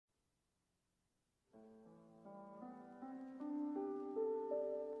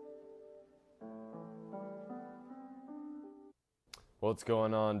What's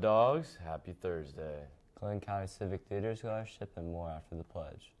going on, dogs? Happy Thursday. Clinton County Civic Theater Scholarship and more after the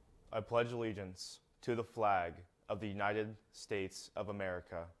pledge. I pledge allegiance to the flag of the United States of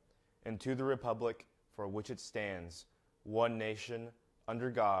America and to the republic for which it stands, one nation,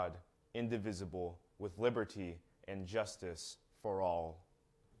 under God, indivisible, with liberty and justice for all.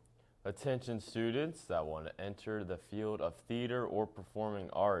 Attention students that want to enter the field of theater or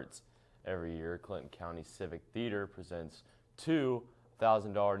performing arts. Every year, Clinton County Civic Theater presents two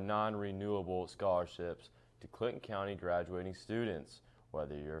 $1,000 non-renewable scholarships to Clinton County graduating students.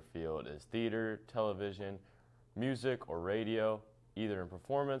 Whether your field is theater, television, music, or radio, either in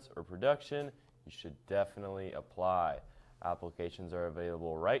performance or production, you should definitely apply. Applications are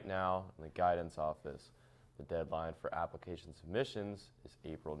available right now in the guidance office. The deadline for application submissions is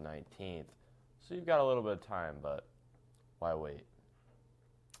April 19th, so you've got a little bit of time, but why wait?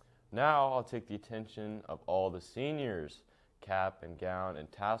 Now I'll take the attention of all the seniors. Cap and gown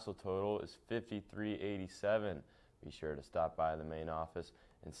and tassel total is $53.87. Be sure to stop by the main office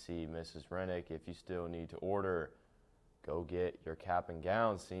and see Mrs. Rennick if you still need to order. Go get your cap and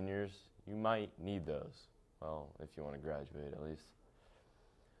gown, seniors. You might need those. Well, if you want to graduate at least.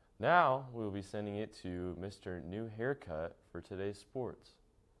 Now we'll be sending it to Mr. New Haircut for today's sports.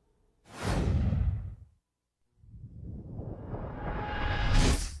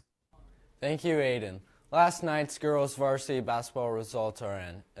 Thank you, Aiden. Last night's girls varsity basketball results are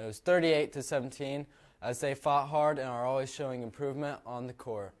in. It was 38-17 as they fought hard and are always showing improvement on the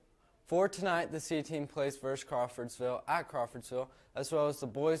court. For tonight, the C team plays versus Crawfordsville at Crawfordsville, as well as the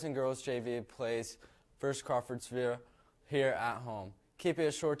boys and girls JV plays versus Crawfordsville here at home. Keep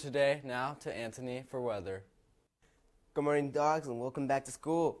it short today. Now to Anthony for weather. Good morning, dogs, and welcome back to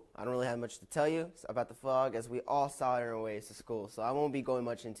school. I don't really have much to tell you about the fog as we all saw it on our ways to school, so I won't be going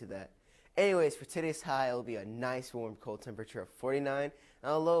much into that. Anyways, for today's high, it'll be a nice warm cold temperature of 49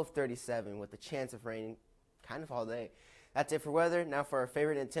 and a low of 37 with a chance of raining kind of all day. That's it for weather. Now for our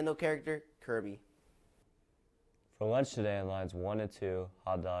favorite Nintendo character, Kirby. For lunch today in lines 1 and 2,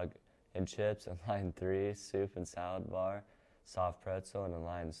 hot dog and chips, and line 3, soup and salad bar, soft pretzel, and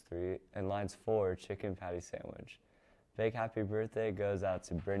in lines 4, chicken patty sandwich. Big happy birthday goes out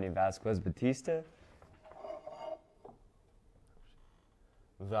to Brittany Vasquez Batista.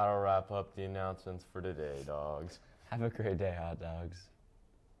 That'll wrap up the announcements for today, dogs. Have a great day, hot dogs.